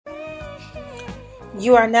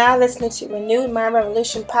You are now listening to Renewed Mind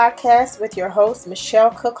Revolution podcast with your host, Michelle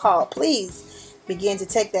Cook Hall. Please begin to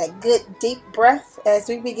take that good deep breath as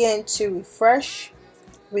we begin to refresh,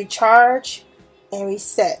 recharge, and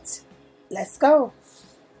reset. Let's go.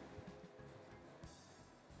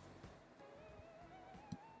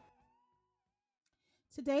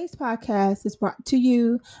 Today's podcast is brought to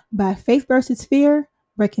you by Faith vs. Fear,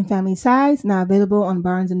 Breaking Family Ties, now available on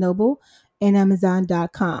Barnes & Noble and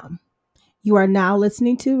Amazon.com. You are now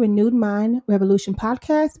listening to Renewed Mind Revolution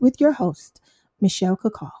podcast with your host, Michelle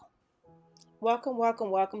Cook Hall.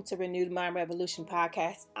 Welcome to Renewed Mind Revolution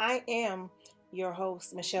podcast. I am your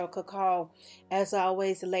host, Michelle Cook Hall. As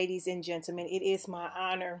always, ladies and gentlemen, it is my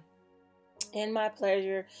honor and my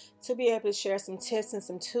pleasure to be able to share some tips and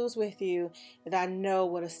some tools with you that I know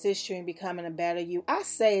will assist you in becoming a better you. I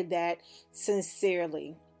say that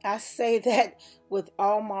sincerely. I say that with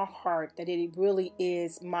all my heart, that it really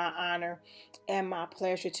is my honor and my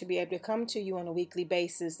pleasure to be able to come to you on a weekly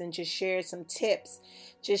basis and just share some tips,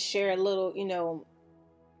 just share a little,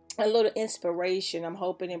 a little inspiration. I'm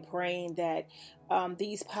hoping and praying that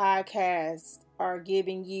these podcasts are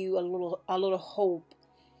giving you a little hope.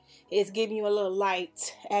 It's giving you a little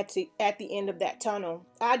light at the end of that tunnel.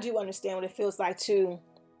 I do understand what it feels like to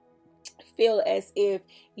feel as if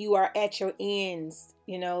you are at your ends,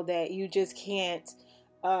 that you just can't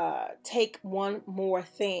take one more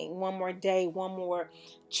thing, one more day, one more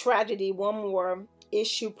tragedy, one more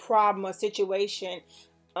issue, problem, or situation.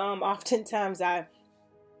 Oftentimes I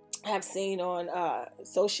have seen on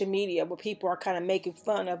social media where people are kind of making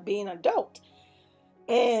fun of being adult.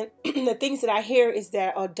 And the things that I hear is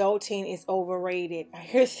that adulting is overrated. I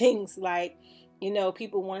hear things like,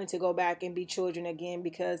 people wanting to go back and be children again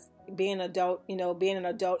because being an adult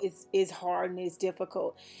is hard and it's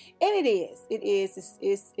difficult. And it is.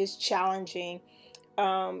 It's challenging.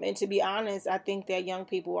 And to be honest, I think that young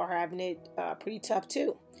people are having it pretty tough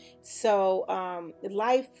too. So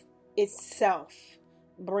life itself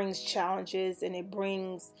brings challenges and it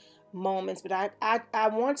brings moments. But I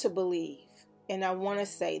want to believe, and I want to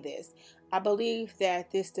say this, I believe that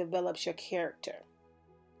this develops your character.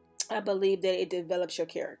 I believe that it develops your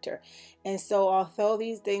character. And so although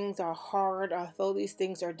these things are hard, although these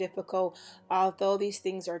things are difficult, although these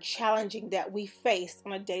things are challenging that we face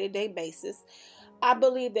on a day-to-day basis, I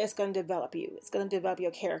believe that it's going to develop you. It's going to develop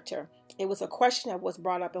your character. It was a question that was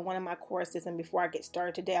brought up in one of my courses. And before I get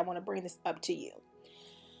started today, I want to bring this up to you.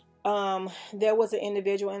 There was an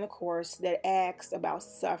individual in the course that asked about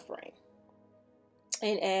suffering.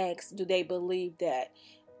 And asked, do they believe that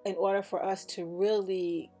in order for us to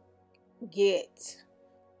really get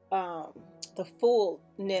the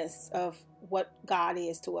fullness of what God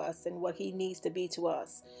is to us and what He needs to be to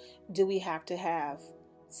us, do we have to have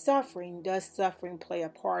suffering? Does suffering play a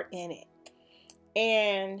part in it?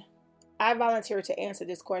 And I volunteered to answer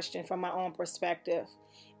this question from my own perspective.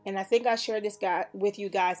 And I think I shared this with you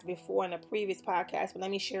guys before in a previous podcast, but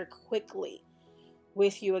let me share quickly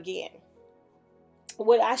with you again.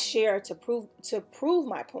 What I share to prove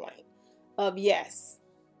my point of yes,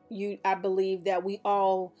 I believe that we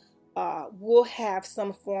all will have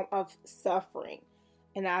some form of suffering.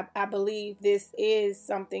 And I believe this is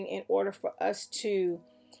something in order for us to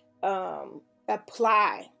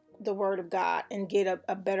apply the Word of God and get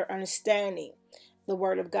a better understanding the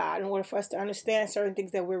Word of God. In order for us to understand certain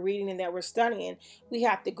things that we're reading and that we're studying, we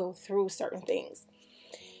have to go through certain things.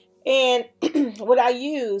 And what I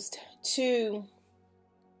used to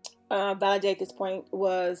validate this point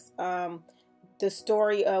was the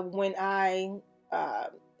story of when I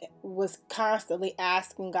was constantly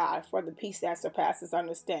asking God for the peace that surpasses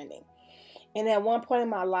understanding. And at one point in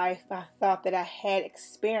my life, I thought that I had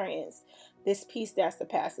experienced this peace that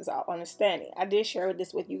surpasses all understanding. I did share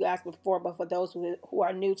this with you guys before, but for those who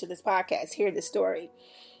are new to this podcast, hear this story.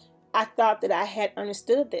 I thought that I had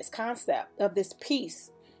understood this concept of this peace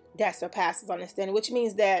that surpasses understanding, which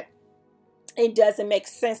means that it doesn't make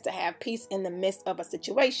sense to have peace in the midst of a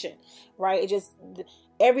situation, right? It just,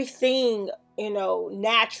 everything,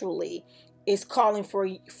 naturally is calling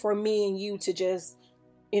for me and you to just,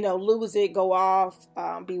 lose it, go off,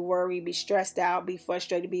 be worried, be stressed out, be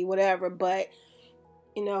frustrated, be whatever. But,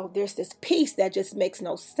 there's this peace that just makes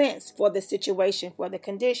no sense for the situation, for the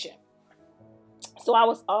condition. So I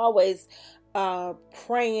was always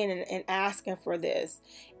praying and asking for this.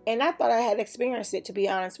 And I thought I had experienced it, to be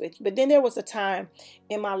honest with you. But then there was a time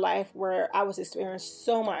in my life where I was experiencing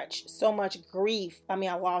so much grief. I mean,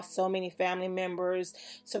 I lost so many family members,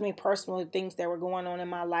 so many personal things that were going on in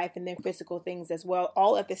my life, and then physical things as well,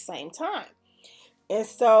 all at the same time. And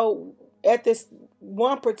so at this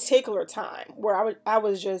one particular time where I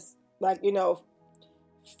was just like,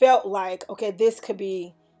 felt like, okay, this could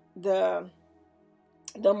be the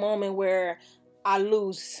moment where I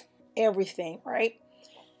lose everything, right?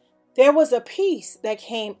 There was a peace that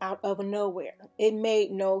came out of nowhere. It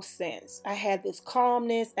made no sense. I had this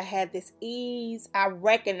calmness, I had this ease. I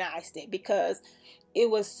recognized it because it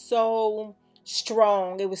was so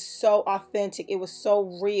strong, it was so authentic, it was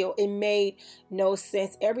so real. It made no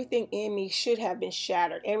sense. Everything in me should have been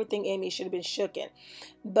shattered, everything in me should have been shooken.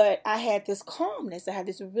 But I had this calmness, I had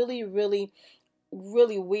this really, really,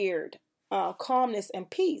 really weird calmness and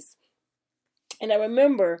peace. And I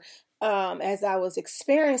remember as I was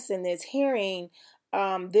experiencing this, hearing,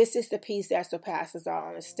 this is the peace that surpasses all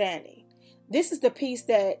understanding. This is the peace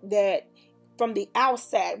that from the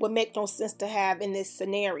outset would make no sense to have in this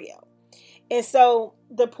scenario. And so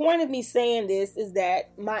the point of me saying this is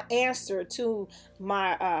that my answer to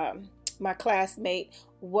my classmate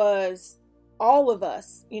was, all of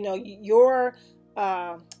us, your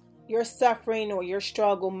suffering or your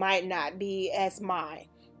struggle might not be as mine,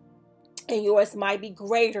 and yours might be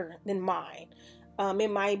greater than mine.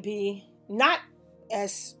 It might be not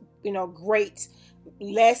as, great,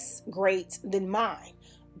 less great than mine,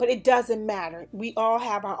 but it doesn't matter. We all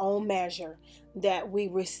have our own measure that we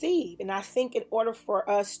receive. And I think in order for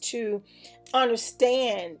us to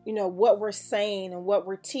understand, what we're saying and what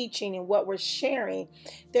we're teaching and what we're sharing,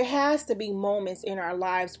 there has to be moments in our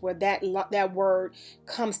lives where that word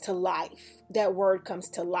comes to life. That word comes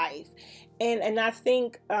to life. And I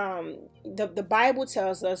think the Bible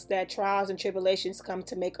tells us that trials and tribulations come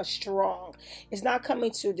to make us strong. It's not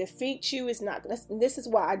coming to defeat you. It's not. This is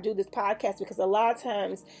why I do this podcast, because a lot of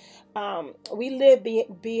times we live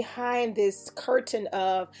behind this curtain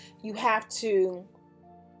of, you have to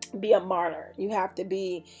be a martyr. You have to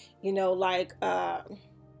be, like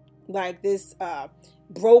this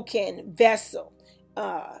broken vessel,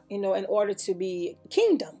 in order to be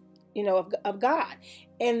kingdom, of God.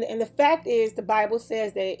 And the fact is, the Bible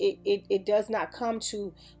says that it does not come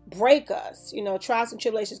to break us. Trials and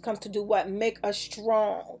tribulations comes to do what? Make us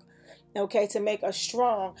strong. Okay, to make us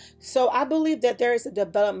strong. So I believe that there is a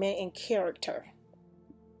development in character.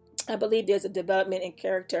 I believe there's a development in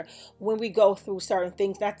character when we go through certain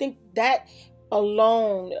things. And I think that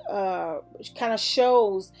alone kind of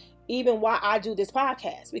shows even why I do this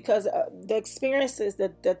podcast, because the experiences,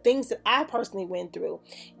 the things that I personally went through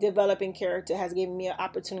developing character has given me an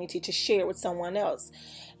opportunity to share with someone else.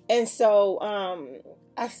 And so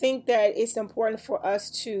I think that it's important for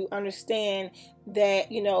us to understand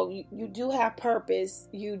that, you do have purpose.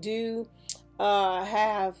 You do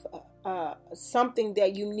have something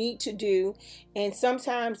that you need to do. And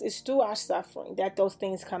sometimes it's through our suffering that those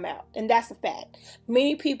things come out. And that's a fact.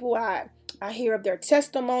 Many people I hear of their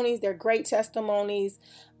testimonies, their great testimonies,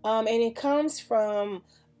 and it comes from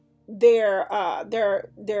their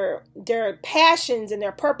passions, and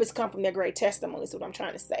their purpose come from their great testimonies. Is what I'm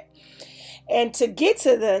trying to say. And to get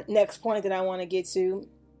to the next point that I want to get to,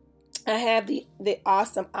 I have the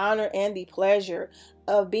awesome honor and the pleasure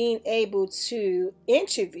of being able to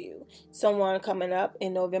interview someone coming up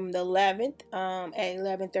in November the 11th at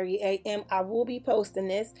 11:30 a.m. I will be posting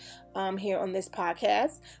this here on this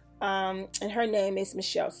podcast. And her name is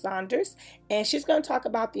Michelle Saunders, and she's going to talk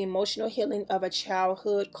about the emotional healing of a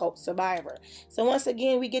childhood cult survivor. So once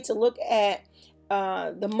again, we get to look at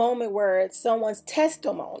the moment where it's someone's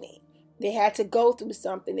testimony. They had to go through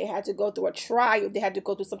something. They had to go through a trial. They had to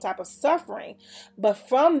go through some type of suffering. But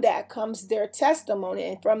from that comes their testimony,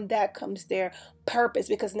 and from that comes their purpose,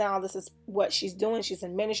 because now this is what she's doing. She's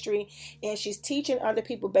in ministry, and she's teaching other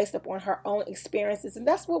people based upon her own experiences. And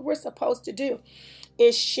that's what we're supposed to do,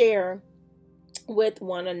 is share with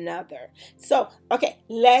one another. So, okay,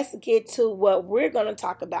 let's get to what we're going to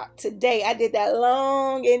talk about today. I did that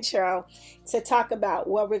long intro to talk about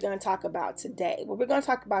what we're going to talk about today. What we're going to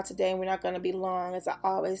talk about today, and we're not going to be long, as I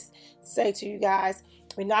always say to you guys,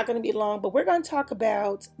 we're not going to be long, but we're going to talk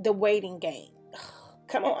about the waiting game.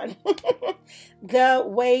 Come on. The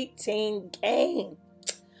waiting game.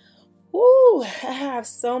 Woo, I have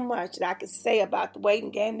so much that I could say about the waiting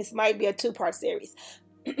game. This might be a 2-part series.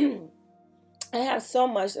 I have so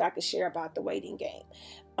much that I could share about the waiting game,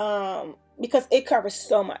 because it covers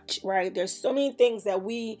so much, right? There's so many things that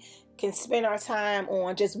we can spend our time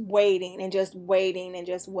on, just waiting and just waiting and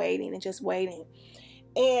just waiting and just waiting.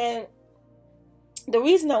 And the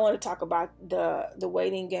reason I want to talk about the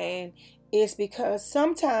waiting game is because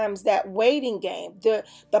sometimes that waiting game, the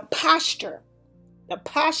posture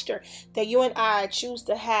that you and I choose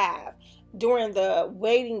to have during the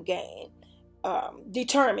waiting game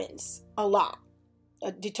determines a lot.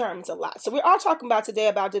 So we're all talking about today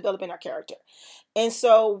about developing our character. And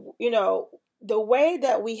so, the way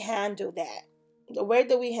that we handle that, the way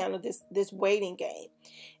that we handle this waiting game,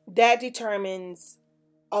 that determines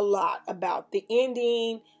a lot about the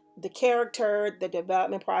ending, the character, the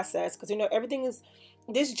development process. Because everything is,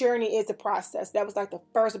 this journey is a process. That was like the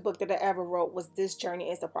first book that I ever wrote, was This Journey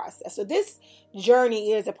is a Process. So this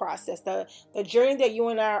journey is a process. The journey that you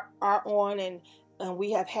and I are on, and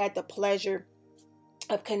we have had the pleasure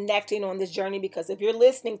of connecting on this journey, because if you're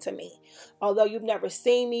listening to me, although you've never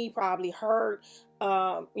seen me, probably heard,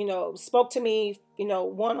 spoke to me,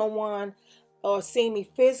 one-on-one, or seen me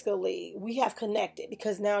physically, we have connected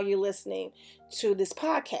because now you're listening to this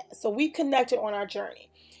podcast. So we connected on our journey.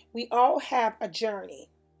 We all have a journey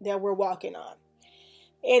that we're walking on.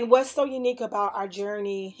 And what's so unique about our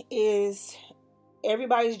journey is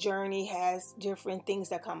everybody's journey has different things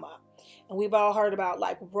that come up. And we've all heard about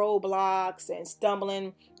like roadblocks and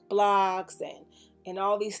stumbling blocks and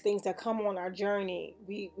all these things that come on our journey.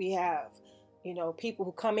 We have, people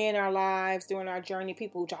who come in our lives during our journey,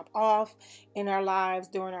 people who drop off in our lives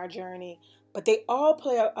during our journey, but they all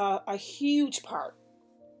play a huge part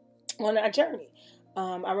on our journey.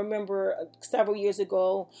 I remember several years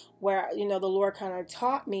ago where, the Lord kind of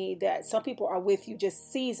taught me that some people are with you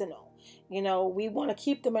just seasonal. We want to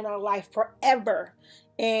keep them in our life forever.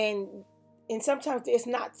 And sometimes it's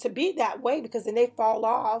not to be that way, because then they fall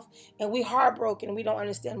off and we heartbroken and we don't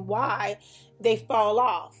understand why they fall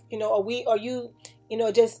off.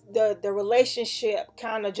 Just the relationship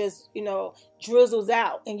kind of just, drizzles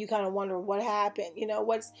out and you kind of wonder what happened,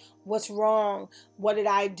 what's wrong? What did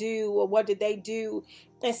I do? Or what did they do?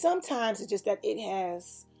 And sometimes it's just that it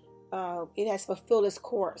has fulfilled its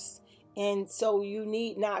course. And so you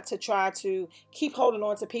need not to try to keep holding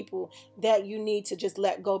on to people that you need to just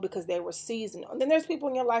let go because they were seasonal. And then there's people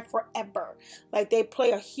in your life forever. Like, they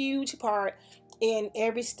play a huge part in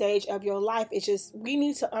every stage of your life. It's just, we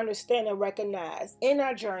need to understand and recognize in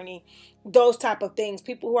our journey those type of things.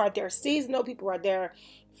 People who are there seasonal, people who are there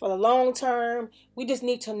for the long term. We just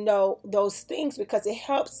need to know those things because it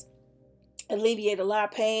helps alleviate a lot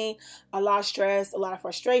of pain, a lot of stress, a lot of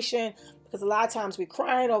frustration. Because a lot of times we're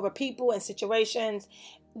crying over people and situations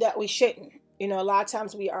that we shouldn't. A lot of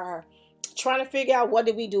times we are trying to figure out, what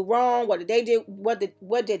did we do wrong? What did they do? What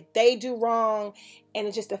did they do wrong? And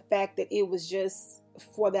it's just the fact that it was just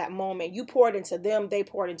for that moment. You poured into them, they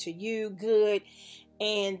poured into you, good.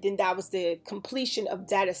 And then that was the completion of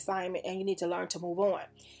that assignment, and you need to learn to move on.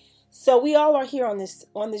 So we all are here on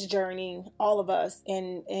this journey, all of us,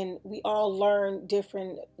 and we all learn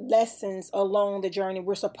different lessons along the journey.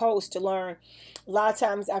 We're supposed to learn. A lot of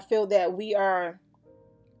times I feel that we are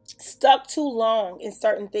stuck too long in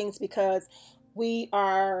certain things because we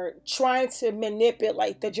are trying to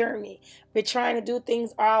manipulate the journey. We're trying to do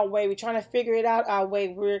things our way. We're trying to figure it out our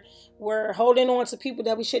way. We're holding on to people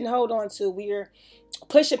that we shouldn't hold on to. We're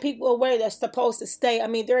pushing people away that's supposed to stay. I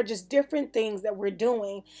mean, there are just different things that we're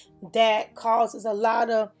doing that causes a lot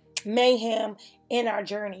of mayhem in our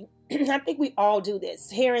journey. I think we all do this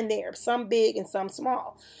here and there, some big and some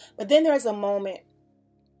small. But then there's a moment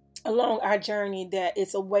along our journey that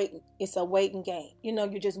it's a waiting game.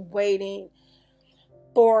 You're just waiting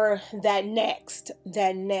for that next.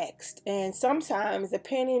 And sometimes,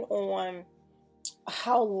 depending on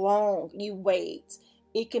how long you wait,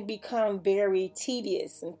 it can become very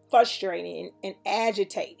tedious and frustrating and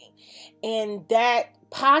agitating. And that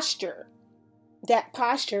posture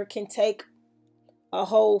can take a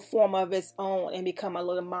whole form of its own and become a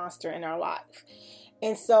little monster in our life.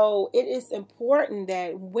 And so it is important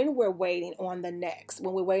that when we're waiting on the next,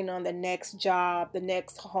 when we're waiting on the next job, the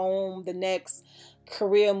next home, the next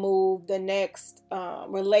career move, the next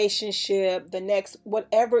relationship, the next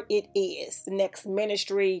whatever it is, the next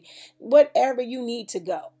ministry, whatever you need to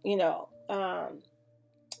go, the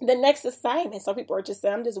next assignment. Some people are just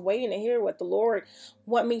saying, I'm just waiting to hear what the Lord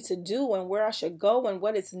want me to do and where I should go and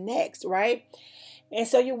what is next, right? And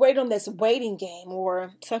so you wait on this waiting game.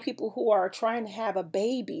 Or some people who are trying to have a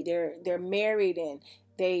baby, they're married and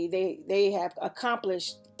they have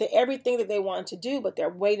accomplished everything that they wanted to do, but they're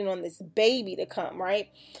waiting on this baby to come, right?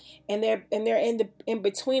 And they're in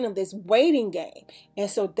between of this waiting game, and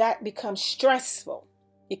so that becomes stressful.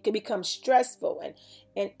 It can become stressful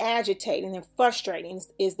and agitating and frustrating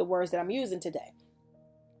is the words that I'm using today.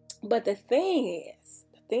 But the thing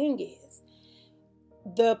is,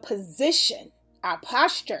 the position, our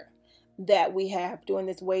posture that we have during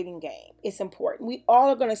this waiting game, it's important. We all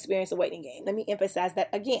are going to experience a waiting game. Let me emphasize that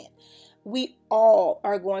again. We all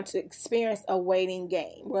are going to experience a waiting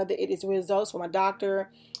game, whether it is results from a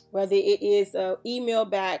doctor, whether it is an email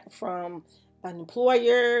back from an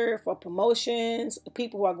employer for promotions,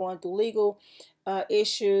 people who are going through legal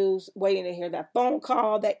issues, waiting to hear that phone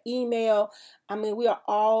call, that email. I mean, we are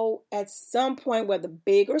all at some point, whether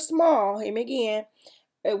big or small, hear me again,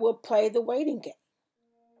 it will play the waiting game.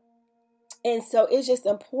 And so it's just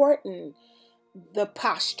important, the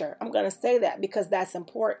posture. I'm going to say that because that's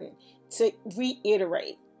important to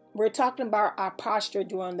reiterate. We're talking about our posture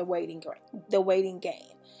during the waiting game.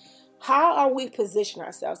 How are we positioning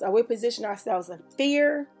ourselves? Are we positioning ourselves in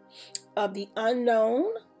fear of the unknown?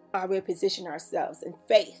 Are we positioning ourselves in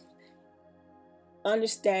faith,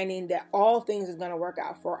 understanding that all things is going to work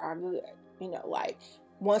out for our good? Like,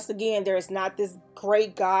 once again, there is not this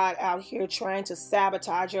great God out here trying to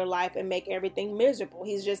sabotage your life and make everything miserable.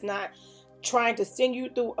 He's just not trying to send you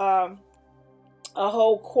through a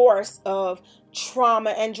whole course of trauma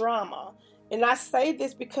and drama. And I say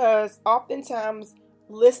this because oftentimes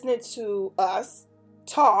listening to us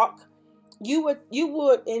talk, you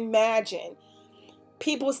would imagine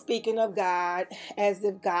people speaking of God as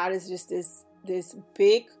if God is just this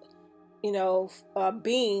big,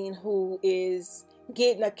 being who is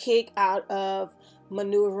getting a kick out of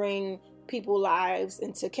maneuvering people's lives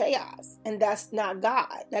into chaos. And that's not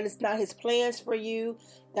God. That is not his plans for you.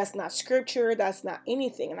 That's not scripture. That's not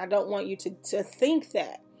anything. And I don't want you to think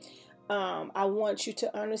that. I want you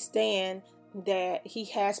to understand that he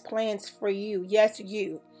has plans for you. Yes,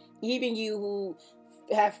 you. Even you who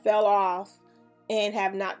have fell off and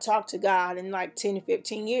have not talked to God in like 10 to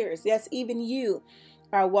 15 years. Yes, even you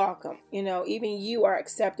are welcome. Even you are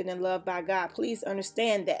accepted and loved by God. Please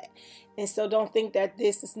understand that. And so don't think that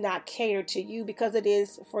this is not catered to you, because it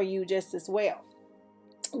is for you just as well.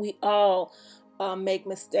 We all make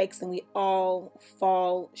mistakes and we all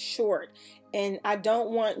fall short. And I don't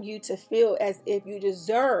want you to feel as if you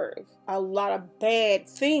deserve a lot of bad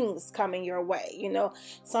things coming your way.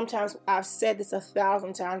 Sometimes I've said this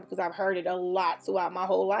 1,000 times because I've heard it a lot throughout my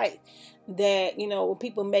whole life, that, when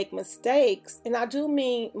people make mistakes, and I do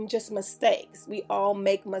mean just mistakes. We all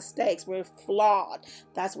make mistakes. We're flawed.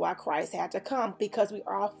 That's why Christ had to come, because we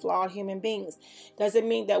are flawed human beings. Doesn't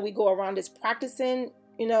mean that we go around just practicing,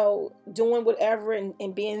 doing whatever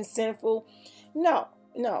and being sinful. No.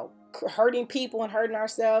 Hurting people and hurting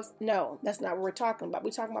ourselves. No, that's not what we're talking about.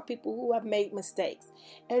 We're talking about people who have made mistakes,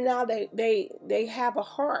 and now they have a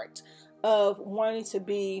heart of wanting to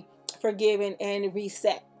be forgiven and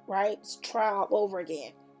reset, right? Try all over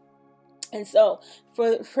again. And so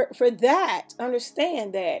for that,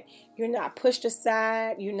 understand that you're not pushed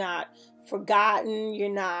aside, you're not forgotten, you're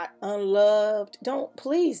not unloved.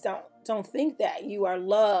 Please don't think that. You are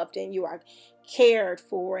loved and you are cared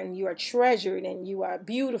for and you are treasured and you are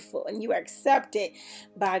beautiful and you are accepted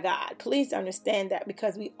by God. Please understand that,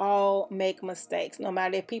 because we all make mistakes, no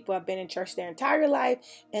matter if people have been in church their entire life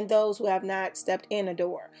and those who have not stepped in a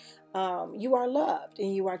door. You are loved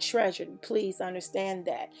and you are treasured. Please understand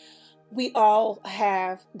that. We all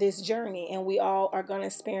have this journey, and we all are going to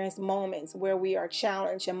experience moments where we are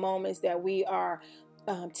challenged, and moments that we are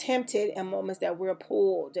tempted, and moments that we're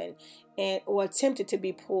pulled or tempted to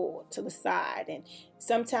be pulled to the side. And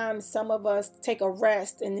sometimes some of us take a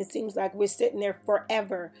rest, and it seems like we're sitting there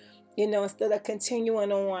forever, instead of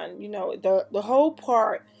continuing on. The whole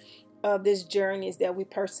part of this journey is that we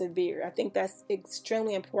persevere. I think that's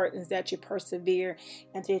extremely important, is that you persevere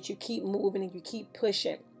and that you keep moving and you keep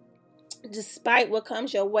pushing. Despite what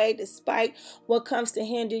comes your way, despite what comes to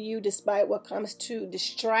hinder you, despite what comes to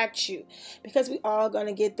distract you, because we all going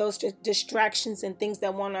to get those distractions and things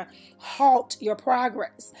that want to halt your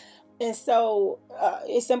progress. And so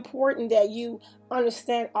it's important that you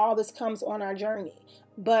understand all this comes on our journey.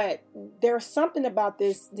 But there's something about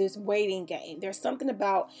this waiting game. There's something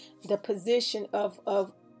about the position of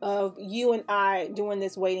you and I doing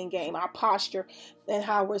this waiting game, our posture, and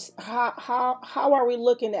how are we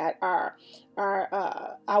looking at our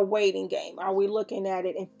waiting game? Are we looking at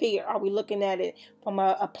it in fear? Are we looking at it from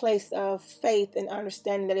a place of faith and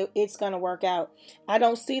understanding that it's going to work out? I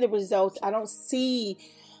don't see the results. I don't see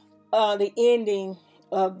the ending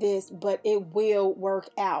of this, but it will work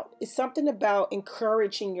out. It's something about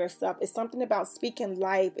encouraging yourself. It's something about speaking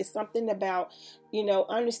life. It's something about,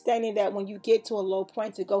 understanding that when you get to a low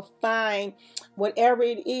point, to go find whatever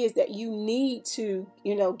it is that you need to,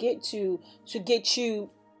 get to get you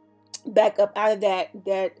back up out of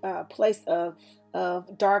that place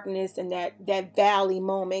of darkness and that valley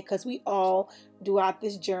moment. Because we all throughout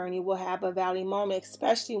this journey will have a valley moment,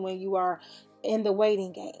 especially when you are in the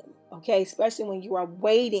waiting game. Okay, especially when you are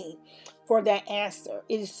waiting for that answer.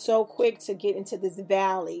 It is so quick to get into this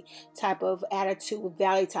valley type of attitude,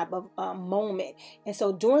 valley type of moment. And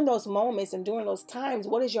so during those moments and during those times,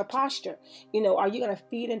 what is your posture? Are you going to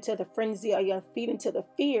feed into the frenzy? Are you going to feed into the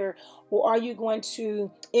fear? Or are you going to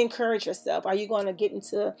encourage yourself? Are you going to get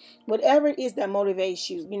into whatever it is that motivates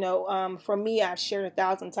you? For me, I've shared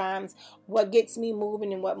 1,000 times, what gets me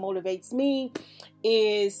moving and what motivates me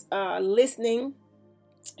is listening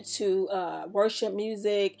to worship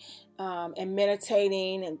music, and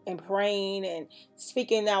meditating and praying and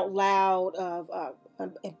speaking out loud of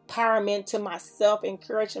empowerment to myself,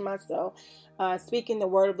 encouraging myself, speaking the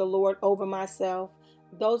word of the Lord over myself.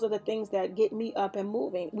 Those are the things that get me up and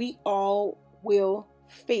moving. We all will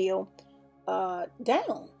feel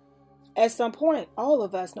down at some point. All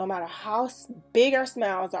of us, no matter how big our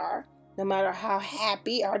smiles are, no matter how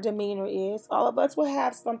happy our demeanor is, all of us will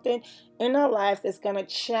have something in our life that's going to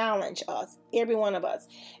challenge us, every one of us.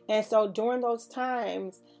 And so during those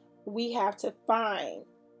times, we have to find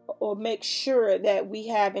or make sure that we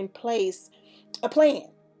have in place a plan.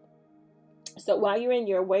 So while you're in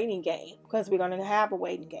your waiting game, because we're going to have a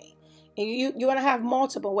waiting game, and you're going to have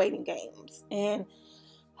multiple waiting games. And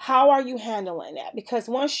how are you handling that? Because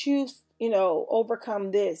once you've,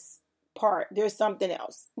 overcome this part, there's something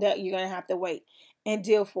else that you're going to have to wait and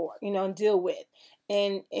deal with.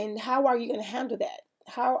 And how are you going to handle that?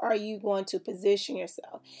 How are you going to position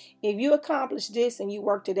yourself? If you accomplish this and you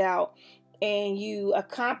worked it out and you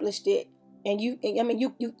accomplished it and you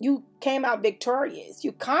came out victorious,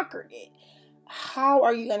 you conquered it, how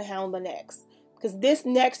are you going to handle the next? Because this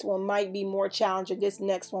next one might be more challenging. This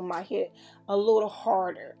next one might hit a little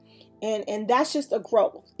harder. And that's just a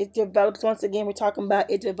growth. It develops, once again, we're talking about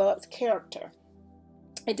it develops character.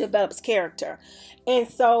 It develops character. And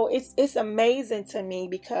so it's amazing to me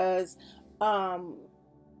because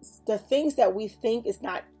the things that we think is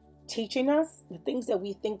not teaching us, the things that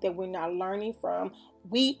we think that we're not learning from,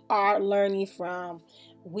 we are learning from.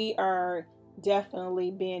 We are definitely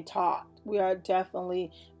being taught. We are definitely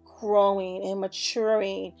growing and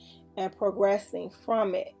maturing and progressing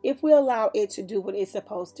from it if we allow it to do what it's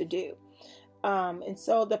supposed to do. And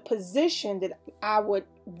so the position that I would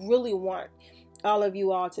really want all of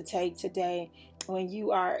you all to take today,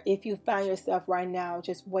 if you find yourself right now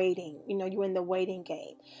just waiting, you're in the waiting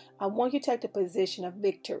game, I want you to take the position of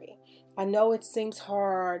victory. I know it seems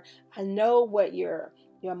hard. I know what your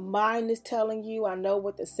mind is telling you. I know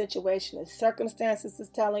what the situation and circumstances is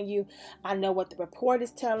telling you. I know what the report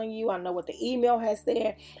is telling you. I know what the email has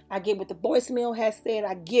said. I get what the voicemail has said.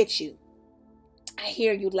 I get you. I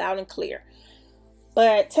hear you loud and clear.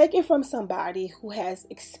 But take it from somebody who has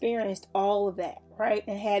experienced all of that, right?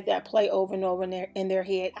 And had that play over and over in their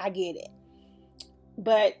head. I get it.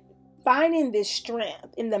 But finding this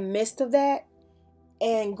strength in the midst of that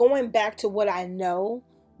and going back to what I know,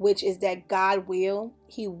 which is that God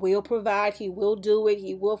He will provide, He will do it,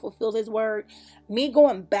 He will fulfill His word. Me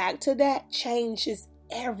going back to that changes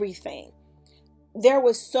everything. There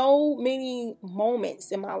was so many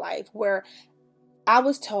moments in my life where I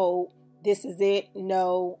was told, this is it,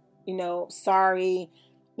 no, sorry,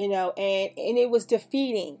 and it was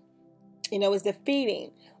defeating. It was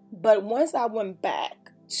defeating. But once I went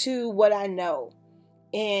back to what I know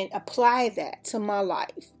and apply that to my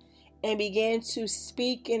life, and began to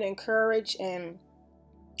speak and encourage, and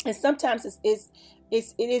sometimes it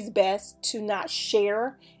is best to not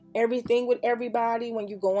share everything with everybody when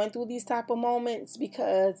you're going through these type of moments,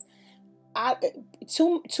 because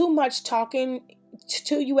too much talking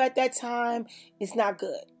to you at that time is not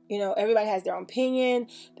good. Everybody has their own opinion,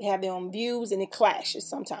 they have their own views, and it clashes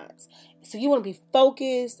sometimes. So you want to be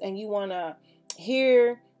focused and you want to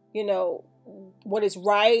hear, what is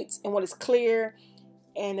right and what is clear,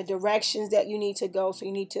 and the directions that you need to go. So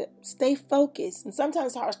you need to stay focused. And sometimes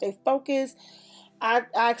it's hard to stay focused. I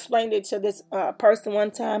explained it to this person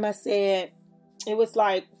one time. I said, it was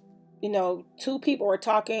like, two people were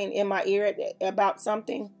talking in my ear about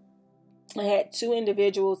something. I had two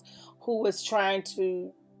individuals who was trying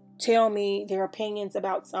to tell me their opinions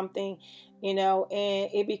about something, and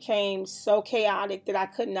it became so chaotic that I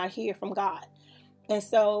could not hear from God. And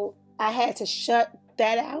so I had to shut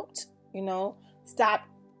that out, stop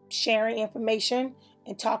sharing information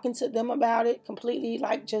and talking to them about it completely,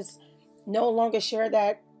 like just no longer share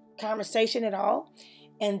that conversation at all.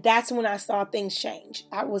 And that's when I saw things change.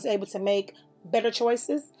 I was able to make better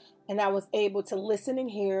choices, and I was able to listen and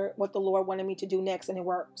hear what the Lord wanted me to do next, and it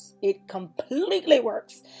works. It completely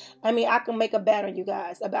works. I mean, I can make a banner, you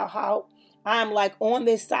guys, about how I'm like on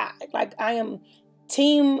this side. Like I am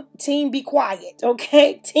team be quiet,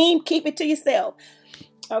 okay? Team keep it to yourself.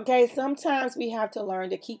 Okay, sometimes we have to learn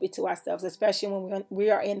to keep it to ourselves, especially when we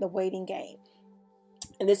are in the waiting game.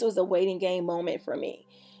 And this was a waiting game moment for me.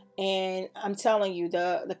 And I'm telling you,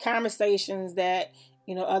 the conversations that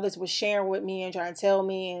others were sharing with me and trying to tell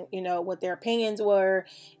me, and what their opinions were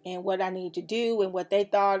and what I need to do and what they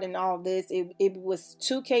thought and all this, it was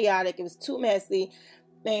too chaotic, it was too messy,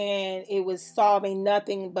 and it was solving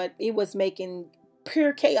nothing, but it was making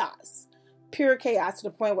pure chaos to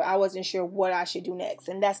the point where I wasn't sure what I should do next.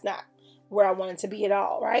 And that's not where I wanted to be at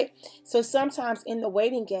all, right? So sometimes in the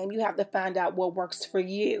waiting game, you have to find out what works for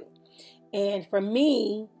you. And for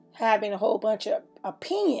me, having a whole bunch of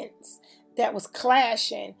opinions that was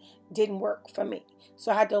clashing didn't work for me.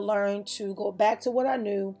 So I had to learn to go back to what I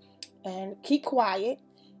knew and keep quiet,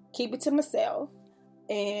 keep it to myself,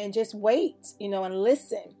 and just wait, and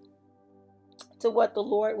listen to what the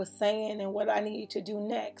Lord was saying and what I needed to do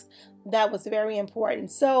next. That was very important.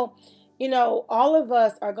 So, all of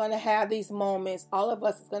us are going to have these moments. All of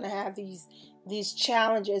us is going to have these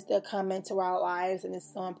challenges that come into our lives, and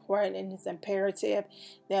it's so important and it's imperative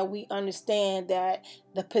that we understand that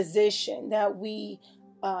the position that we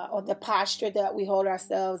or the posture that we hold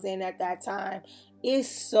ourselves in at that time is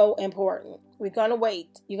so important. We're going to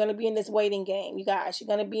wait. You're going to be in this waiting game, you guys. You're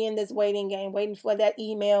going to be in this waiting game, waiting for that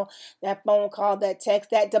email, that phone call, that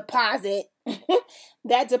text, that deposit,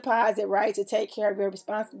 that deposit, right, to take care of your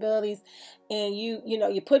responsibilities. And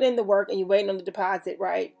you put in the work and you're waiting on the deposit,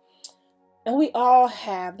 right? And we all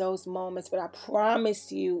have those moments, but I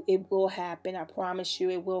promise you it will happen. I promise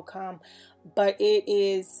you it will come. But it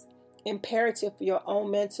is imperative for your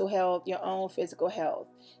own mental health, your own physical health,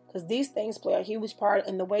 because these things play a huge part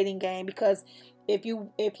in the waiting game. Because if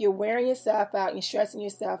you're wearing yourself out, you're stressing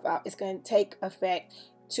yourself out, it's going to take effect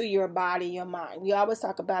to your body, your mind. We always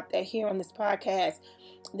talk about that here on this podcast,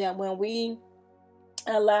 that when we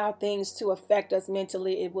allow things to affect us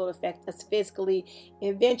mentally, it will affect us physically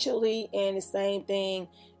eventually. And the same thing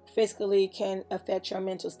physically can affect your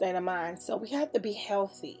mental state of mind. So we have to be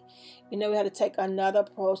healthy. We have to take another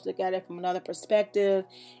approach, look at it from another perspective,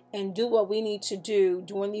 and do what we need to do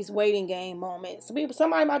during these waiting game moments.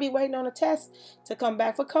 Somebody might be waiting on a test to come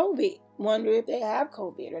back for COVID, wonder if they have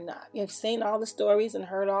COVID or not. You've seen all the stories and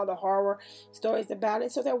heard all the horror stories about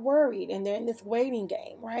it, so they're worried and they're in this waiting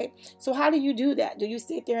game, right? So how do you do that? Do you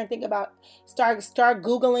sit there and think about start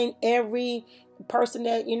Googling every person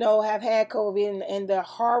that have had COVID and the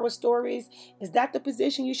horror stories? Is that the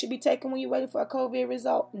position you should be taking when you're waiting for a COVID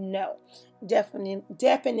result? No,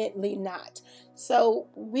 definitely not. So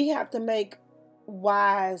we have to make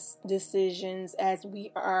wise decisions as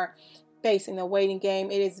we are facing the waiting game.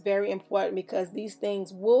 It is very important because these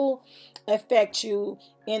things will affect you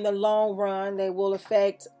in the long run. They will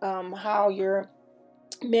affect how your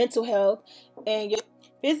mental health and your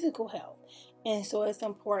physical health. And so it's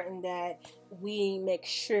important that we make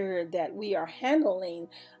sure that we are handling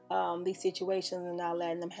these situations and not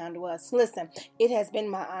letting them handle us. Listen, it has been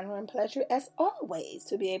my honor and pleasure, as always,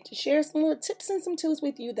 to be able to share some little tips and some tools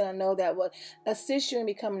with you that I know that will assist you in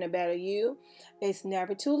becoming a better you. It's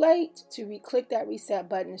never too late to click that reset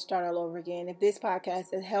button and start all over again. If this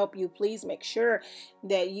podcast has helped you, please make sure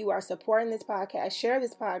that you are supporting this podcast. Share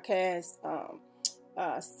this podcast.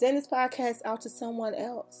 Send this podcast out to someone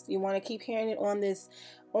else. You want to keep hearing it on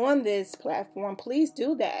this platform, please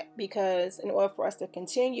do that, because in order for us to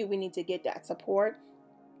continue, we need to get that support.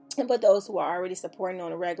 And for those who are already supporting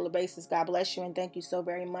on a regular basis, God bless you and thank you so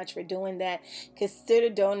very much for doing that. Consider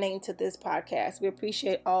donating to this podcast. We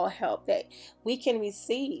appreciate all help that we can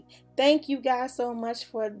receive. Thank you guys so much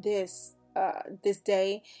for this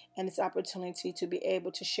day and this opportunity to be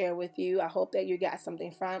able to share with you. I hope that you got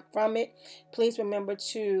something from it. Please remember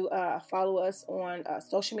to follow us on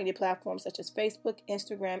social media platforms such as Facebook,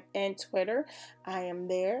 Instagram, and Twitter. I am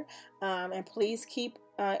there. And please keep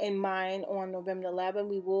in mind, on November 11th,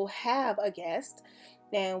 we will have a guest,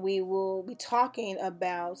 and we will be talking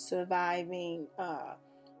about surviving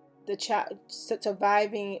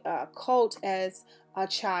cult as a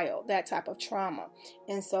child, that type of trauma.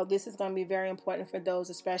 And so this is going to be very important for those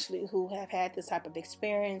especially who have had this type of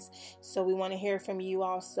experience. So we want to hear from you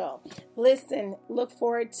also. Listen, look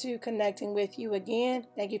forward to connecting with you again.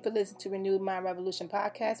 Thank you for listening to Renewed Mind Revolution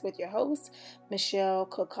podcast with your host, Michelle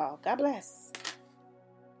Cookall. God bless.